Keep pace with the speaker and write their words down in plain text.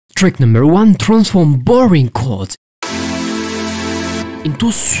Trick number 1, transform boring chords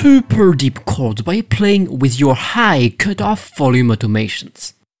into super deep chords by playing with your high cutoff volume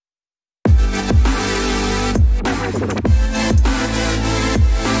automations.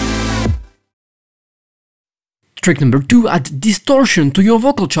 Trick number 2, add distortion to your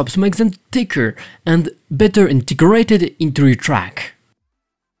vocal chops to make them thicker and better integrated into your track.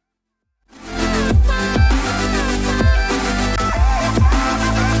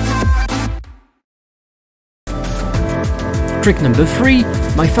 Trick number 3,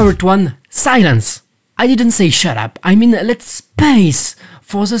 my favorite one, silence. I didn't say shut up, I mean let space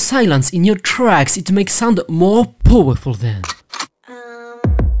for the silence in your tracks, it makes sound more powerful then.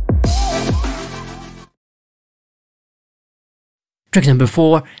 Trick number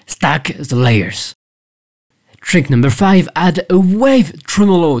 4, stack the layers. Trick number 5, add a wave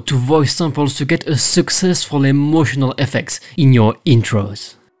tremolo to voice samples to get a successful emotional effects in your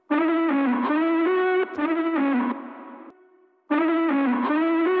intros.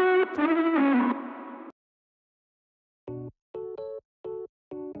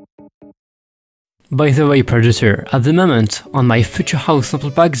 By the way, producer, at the moment, on my Future House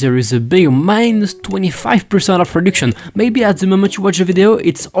sample pack there is a big minus 25% of reduction. Maybe at the moment you watch the video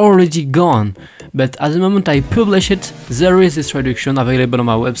it's already gone, but at the moment I publish it, there is this reduction available on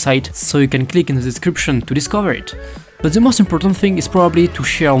my website, so you can click in the description to discover it. But the most important thing is probably to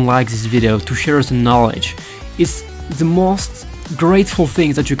share and like this video, to share the knowledge. It's the most grateful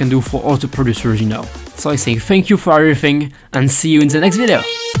thing that you can do for all the producers you know. So I say thank you for everything and see you in the next video!